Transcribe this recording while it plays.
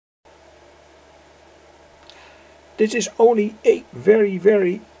this is only a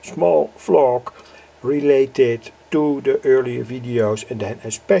very small vlog related to the earlier videos, and then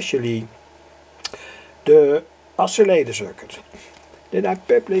especially the oscillator circuit that I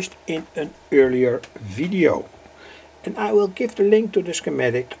published in an earlier video. And I will give the link to the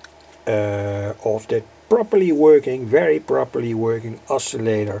schematic of that very properly working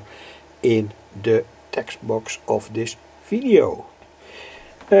oscillator in the text box of this video.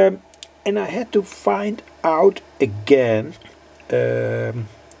 And I had to find out again a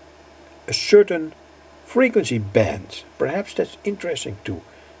certain frequency band. Perhaps that's interesting to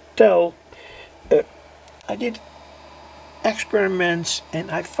tell. I did experiments and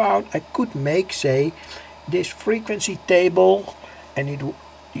I found I could make, say, this frequency table, and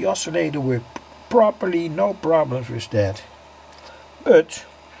the oscillator worked properly, no problems with that. But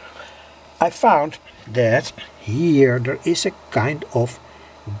I found that here there is a kind of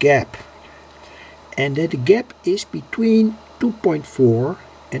gap, and that gap is between 2.4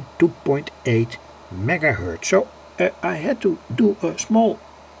 and 2.8 megahertz. So I had to do a small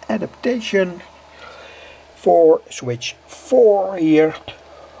adaptation for switch 4 here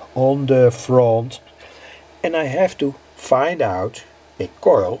on the front, and I have to find out a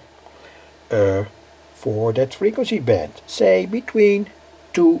coil for that frequency band, say between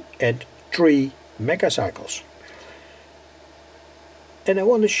 2 and 3 megacycles. And I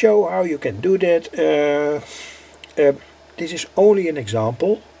want to show how you can do that. This is only an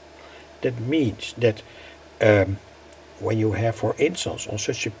example. That means that when you have, for instance, on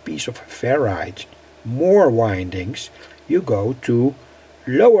such a piece of ferrite more windings, you go to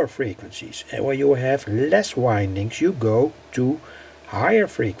lower frequencies, and when you have less windings you go to higher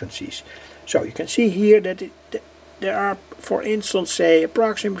frequencies. So you can see here that there are, for instance, say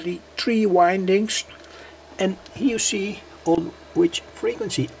approximately 3 windings, and here you see on which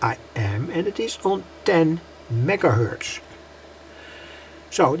frequency I am, and it is on 10 megahertz.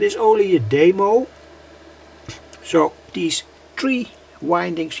 So this is only a demo. So these 3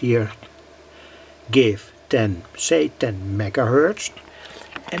 windings here give 10 megahertz,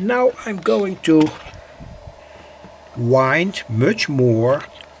 and now I'm going to wind much more,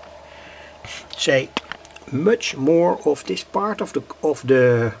 say much more of this part of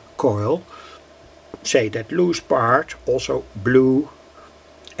the coil, say that loose part, also blue,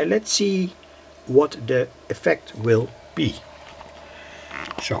 and let's see what the effect will be.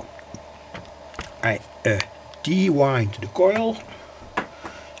 So I de-wind the coil.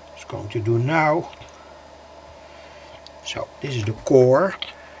 It's going to do now. So this is the core.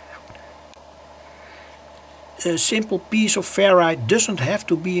 A simple piece of ferrite doesn't have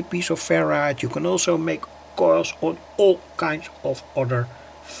to be a piece of ferrite. You can also make coils on all kinds of other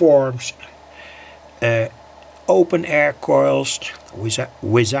forms. Open air coils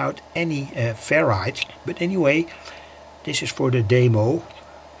without any ferrite. But anyway, this is for the demo.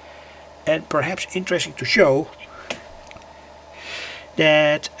 And perhaps interesting to show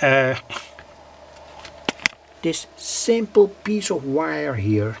that this simple piece of wire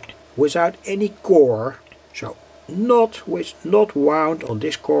here without any core, so not wound on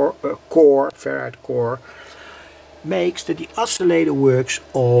this ferrite core, makes that the oscillator works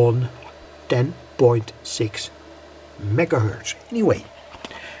on 10.6 megahertz. Anyway,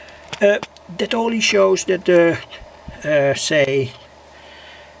 that only shows that the say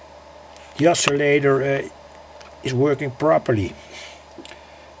the oscillator is working properly.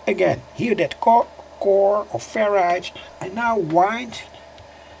 Again, here that core of ferrite, I now wind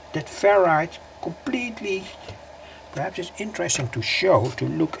that ferrite completely. Perhaps it's interesting to show, to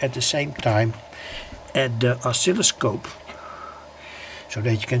look at the same time at the oscilloscope, so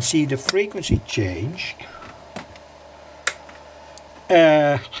that you can see the frequency change.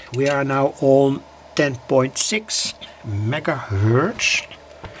 We are now on 10.6 megahertz.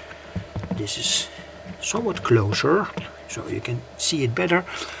 This is somewhat closer, so you can see it better.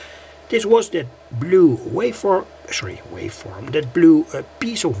 This was that blue waveform, that blue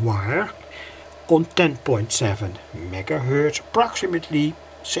piece of wire on 10.7 megahertz, approximately,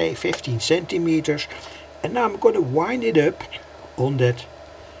 say 15 centimeters. And now I'm going to wind it up on that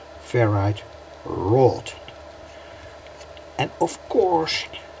ferrite rod. And of course,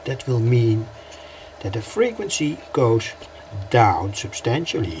 that will mean that the frequency goes down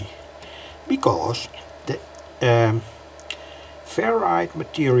substantially, because the ferrite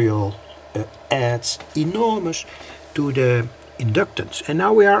material adds enormous to the inductance. And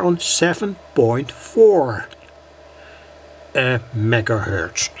now we are on 7.4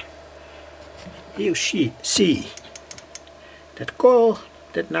 megahertz. You see that coil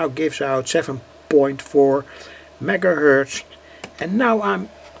that now gives out 7.4 megahertz, and now I'm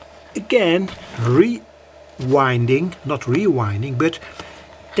again winding, not rewinding, but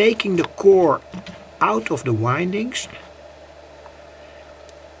taking the core out of the windings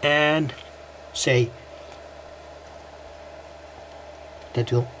and say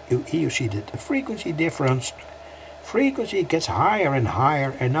that will, you see that the frequency difference, frequency gets higher and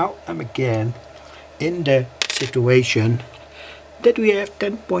higher, and now I'm again in the situation that we have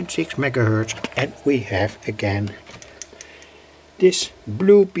 10.6 megahertz, and we have again this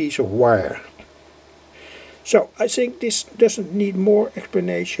blue piece of wire. So I think this doesn't need more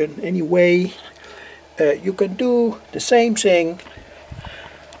explanation anyway. You can do the same thing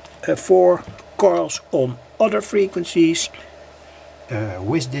for coils on other frequencies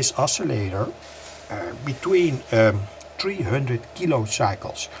with this oscillator between 300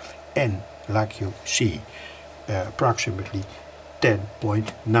 kilocycles and, like you see, approximately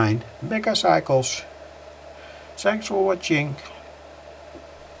 10.9 megacycles. Thanks for watching.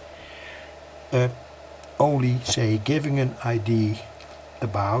 Only say giving an idea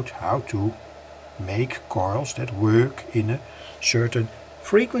about how to make coils that work in a certain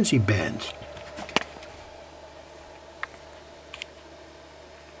frequency band.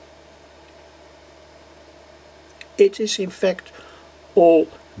 It is in fact all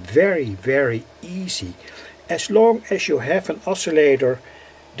very easy, as long as you have an oscillator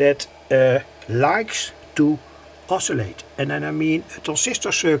that likes to oscillate. And then I mean a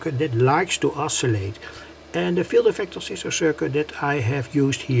transistor circuit that likes to oscillate. And the field effect transistor circuit that I have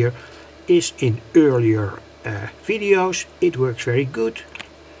used here is in earlier videos. It works very good,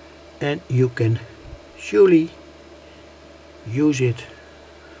 and you can surely use it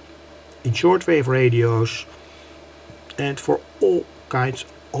in shortwave radios and for all kinds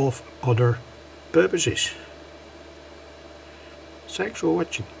of other purposes. Thanks for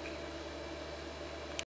watching.